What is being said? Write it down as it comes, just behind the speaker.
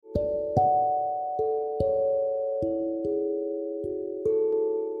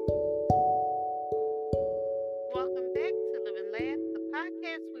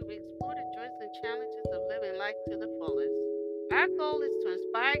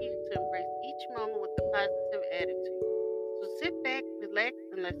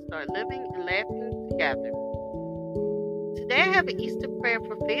and let's start living and laughing together. Today I have an Easter prayer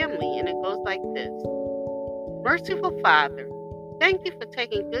for family, and it goes like this. Merciful Father, thank you for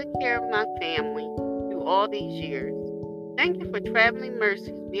taking good care of my family through all these years. Thank you for traveling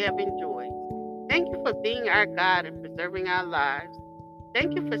mercies we have enjoyed. Thank you for being our God and preserving our lives.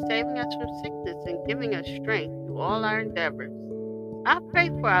 Thank you for saving us from sickness and giving us strength through all our endeavors. I pray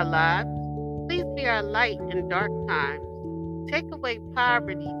for our lives. Please be our light in dark times. Take away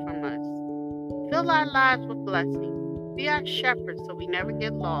poverty from us. Fill our lives with blessings. Be our shepherd so we never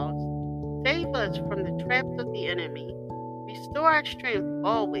get lost. Save us from the traps of the enemy. Restore our strength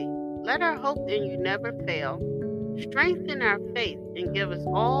always. Let our hope in you never fail. Strengthen our faith and give us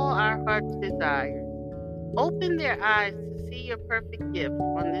all our heart's desires. Open their eyes to see your perfect gift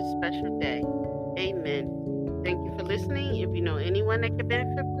on this special day. Amen. Thank you for listening. If you know anyone that could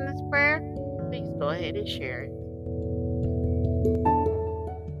benefit from this prayer, please go ahead and share it.